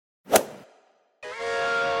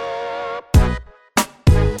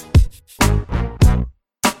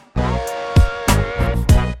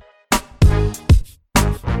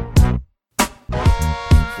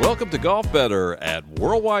welcome to Golf Better at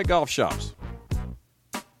Worldwide Golf Shops.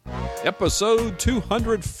 Episode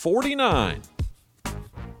 249.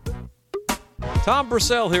 Tom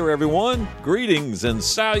Brissell here, everyone. Greetings and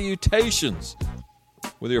salutations.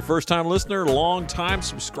 Whether you're a first-time listener, long-time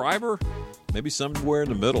subscriber, maybe somewhere in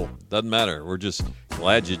the middle, doesn't matter. We're just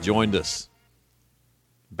glad you joined us.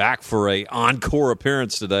 Back for a encore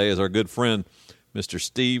appearance today is our good friend, Mr.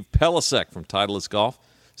 Steve Pelisek from Titleist Golf.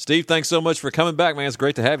 Steve, thanks so much for coming back, man. It's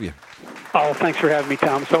great to have you. Oh, thanks for having me,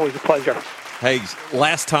 Tom. It's always a pleasure. Hey,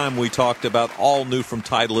 last time we talked about all new from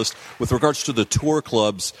Titleist with regards to the tour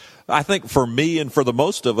clubs. I think for me and for the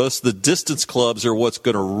most of us, the distance clubs are what's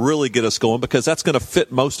going to really get us going because that's going to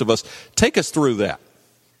fit most of us. Take us through that.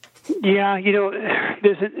 Yeah,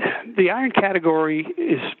 the iron category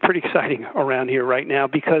is pretty exciting around here right now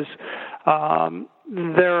because we've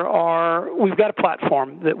got a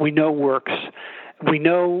platform that we know works. We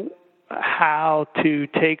know how to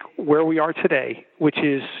take where we are today, which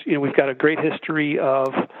is, we've got a great history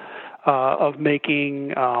of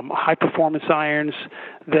making high performance irons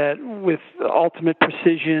that with ultimate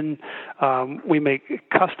precision. We make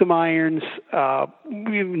custom irons.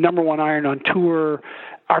 We have number one iron on tour.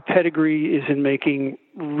 Our pedigree is in making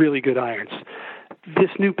really good irons.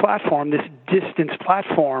 This new platform, this distance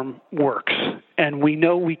platform, works, and we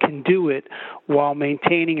know we can do it while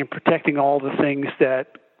maintaining and protecting all the things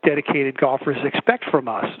that dedicated golfers expect from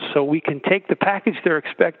us. So we can take the package they're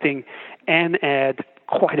expecting and add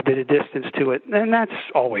quite a bit of distance to it, and that's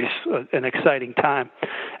always an exciting time.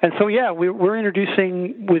 And so, yeah, we're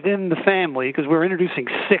introducing within the family, because we're introducing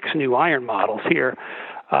 6 new iron models here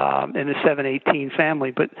in the 718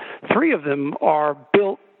 family, but 3 of them are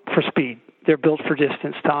built for speed. They're built for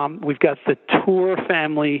distance, Tom. We've got the Tour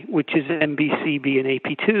family, which is MBCB and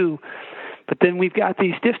AP2, but then we've got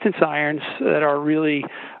these distance irons that are really,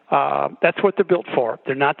 that's what they're built for.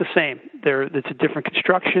 They're not the same. It's a different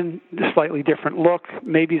construction, a slightly different look,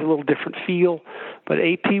 maybe a little different feel, but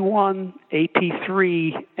AP1,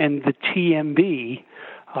 AP3, and the TMB,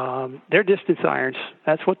 they're distance irons.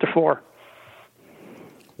 That's what they're for.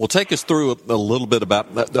 Well, take us through a little bit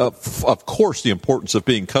about, of course, the importance of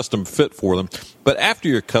being custom fit for them. But after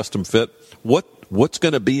you're custom fit, what's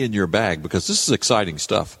going to be in your bag? Because this is exciting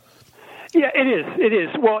stuff. Yeah, it is. It is.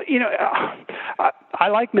 Well, I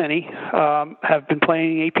like many, have been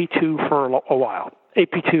playing AP2 for a while.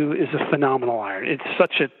 AP2 is a phenomenal iron. It's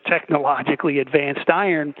such a technologically advanced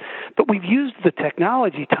iron, but we've used the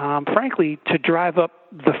technology, Tom, frankly, to drive up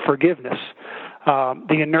the forgiveness.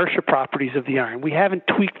 The inertia properties of the iron. We haven't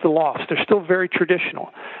tweaked the lofts. They're still very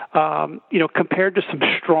traditional. Compared to some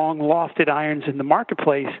strong lofted irons in the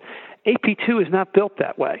marketplace, AP2 is not built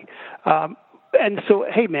that way. And so,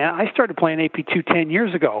 hey, man, I started playing AP2 10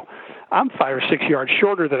 years ago. I'm 5 or 6 yards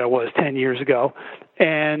shorter than I was 10 years ago.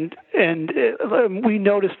 And we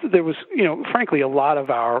noticed that there was, frankly, a lot of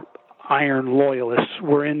our iron loyalists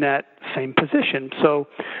were in that same position. So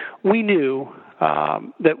we knew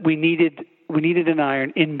that we needed an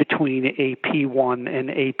iron in between AP1 and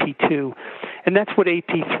AP2, and that's what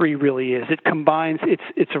AP3 really is. It combines.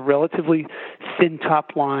 It's a relatively thin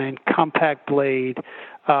top line, compact blade,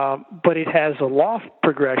 but it has a loft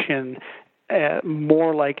progression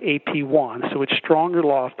more like AP1, so it's stronger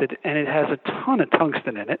lofted, and it has a ton of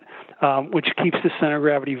tungsten in it, which keeps the center of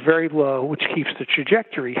gravity very low, which keeps the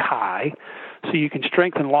trajectory high, so you can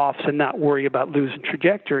strengthen lofts and not worry about losing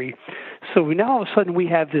trajectory. So now all of a sudden we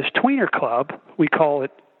have this tweener club, we call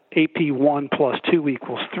it AP1 plus 2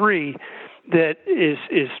 equals 3, that is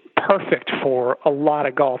perfect for a lot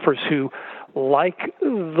of golfers who like the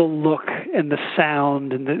look and the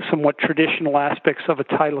sound and the somewhat traditional aspects of a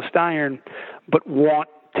Titleist iron, but want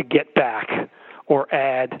to get back or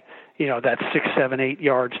add, that 6, 7, 8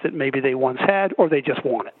 yards that maybe they once had, or they just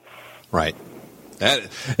want it. Right.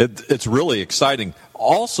 It's really exciting.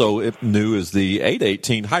 Also, new is the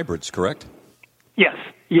 818 hybrids, correct? Yes.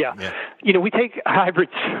 Yeah. We take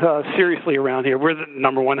hybrids seriously around here. We're the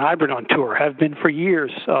number one hybrid on tour, have been for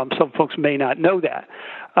years. Some folks may not know that.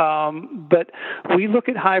 But we look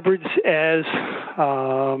at hybrids as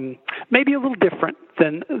maybe a little different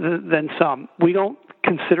than some. We don't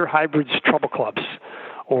consider hybrids trouble clubs,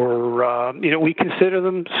 or we consider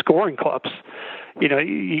them scoring clubs. You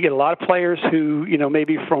get a lot of players who,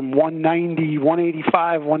 maybe from 190,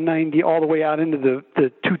 185, 190, all the way out into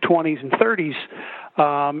the 220s and 30s.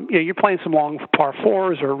 You're playing some long par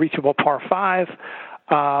 4s or reachable par 5.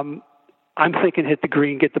 I'm thinking hit the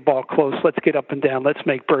green, get the ball close, let's get up and down, let's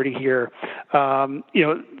make birdie here.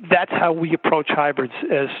 That's how we approach hybrids,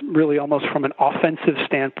 as really almost from an offensive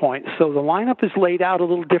standpoint. So the lineup is laid out a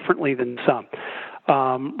little differently than some.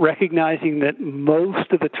 recognizing that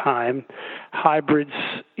most of the time hybrids,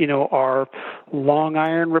 are long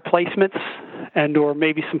iron replacements, and or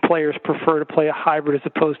maybe some players prefer to play a hybrid as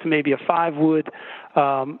opposed to maybe a 5-wood.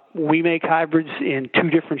 We make hybrids in 2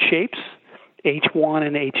 different shapes, H1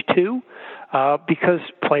 and H2, because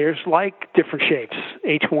players like different shapes.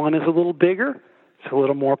 H1 is a little bigger. It's a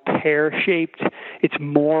little more pear-shaped. It's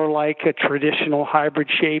more like a traditional hybrid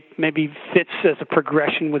shape, maybe fits as a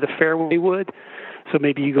progression with a fairway wood. So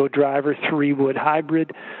maybe you go driver 3-wood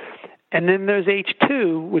hybrid. And then there's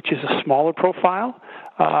H2, which is a smaller profile.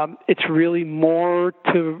 It's really more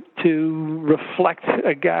to reflect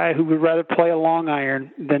a guy who would rather play a long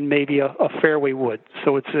iron than maybe a fairway wood.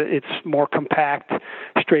 So it's more compact,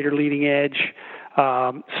 straighter leading edge,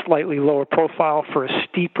 slightly lower profile for a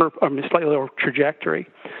slightly lower trajectory.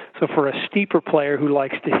 So for a steeper player who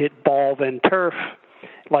likes to hit ball then turf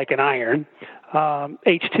like an iron,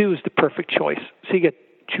 H2 is the perfect choice. So you get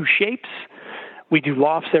 2 shapes. We do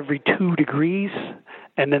lofts every 2 degrees,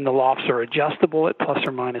 and then the lofts are adjustable at plus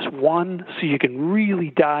or minus 1, so you can really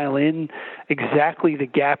dial in exactly the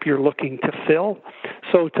gap you're looking to fill.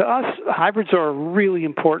 So to us, hybrids are a really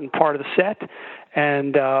important part of the set.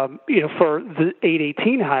 And, for the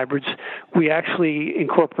 818 hybrids, we actually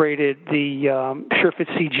incorporated the SureFit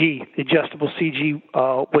CG, the adjustable CG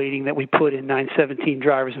weighting that we put in 917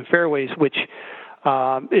 drivers and fairways, which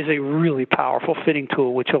is a really powerful fitting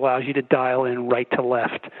tool, which allows you to dial in right to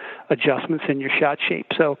left adjustments in your shot shape.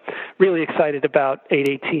 So really excited about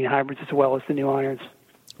 818 hybrids as well as the new irons.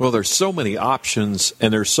 Well, there's so many options,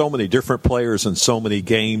 and there's so many different players and so many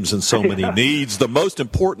games and so many needs. The most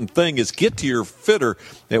important thing is get to your fitter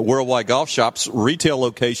at Worldwide Golf Shops, retail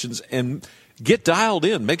locations, and get dialed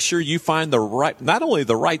in. Make sure you find not only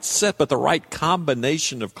the right set, but the right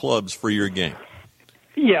combination of clubs for your game.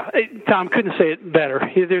 Yeah, Tom, couldn't say it better.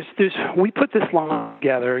 We put this line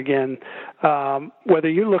together again. Whether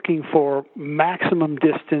you're looking for maximum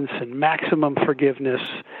distance and maximum forgiveness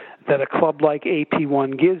that a club like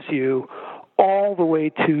AP1 gives you, all the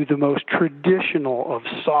way to the most traditional of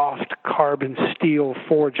soft carbon steel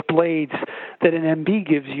forged blades that an MB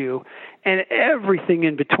gives you, and everything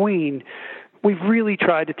in between, we've really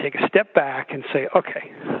tried to take a step back and say,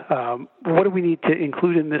 okay, what do we need to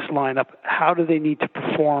include in this lineup? How do they need to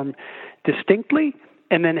perform distinctly?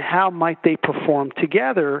 And then how might they perform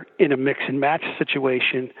together in a mix and match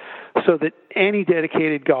situation so that any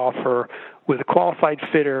dedicated golfer with a qualified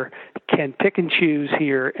fitter can pick and choose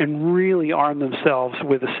here and really arm themselves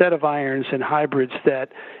with a set of irons and hybrids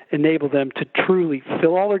that enable them to truly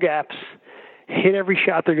fill all their gaps, hit every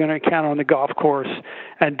shot they're going to encounter on the golf course,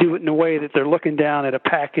 and do it in a way that they're looking down at a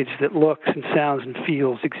package that looks and sounds and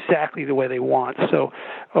feels exactly the way they want. So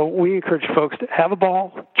we encourage folks to have a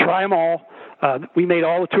ball, try them all. We made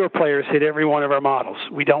all the tour players hit every one of our models.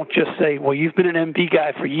 We don't just say, well, you've been an MB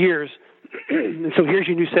guy for years, and so here's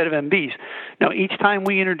your new set of MBs. Now, each time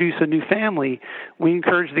we introduce a new family, we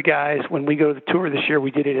encourage the guys, when we go to the tour this year,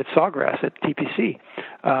 we did it at Sawgrass at TPC.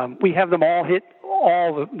 We have them all hit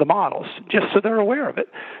all the models, just so they're aware of it.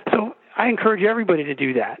 So I encourage everybody to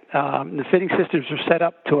do that. The fitting systems are set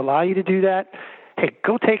up to allow you to do that. Hey,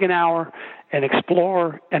 go take an hour and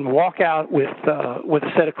explore and walk out with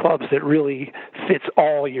a set of clubs that really fits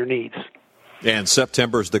all your needs. And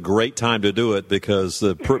September is the great time to do it because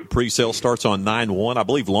the pre-sale starts on 9/1. I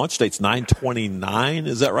believe launch date's 9/29.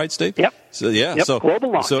 Is that right, Steve? Yep. So yeah. Yep. So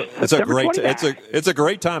global launch. So it's a great. It's a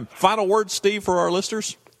great time. Final word, Steve, for our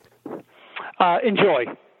listeners. Enjoy.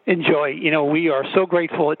 We are so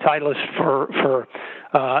grateful at Titleist for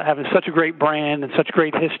having such a great brand and such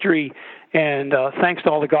great history. And thanks to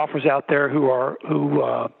all the golfers out there who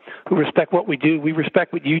respect what we do. We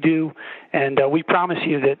respect what you do, and we promise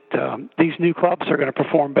you that these new clubs are going to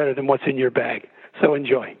perform better than what's in your bag. So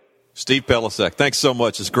enjoy. Steve Pelisek, thanks so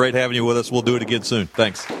much. It's great having you with us. We'll do it again soon.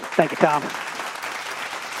 Thanks. Thank you, Tom.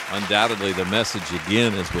 Undoubtedly, the message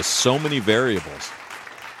again is with so many variables,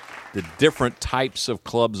 the different types of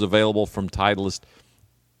clubs available from Titleist,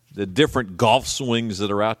 the different golf swings that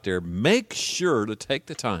are out there, make sure to take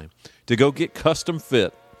the time to go get custom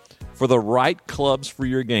fit for the right clubs for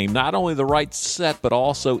your game. Not only the right set, but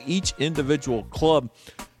also each individual club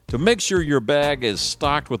to make sure your bag is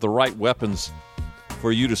stocked with the right weapons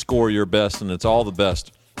for you to score your best, and it's all the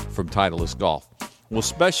best from Titleist Golf. Well,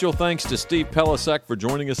 special thanks to Steve Pelisek for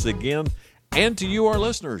joining us again, and to you, our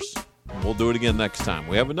listeners. We'll do it again next time.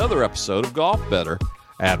 We have another episode of Golf Better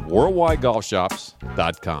at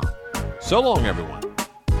WorldwideGolfShops.com. So long, everyone.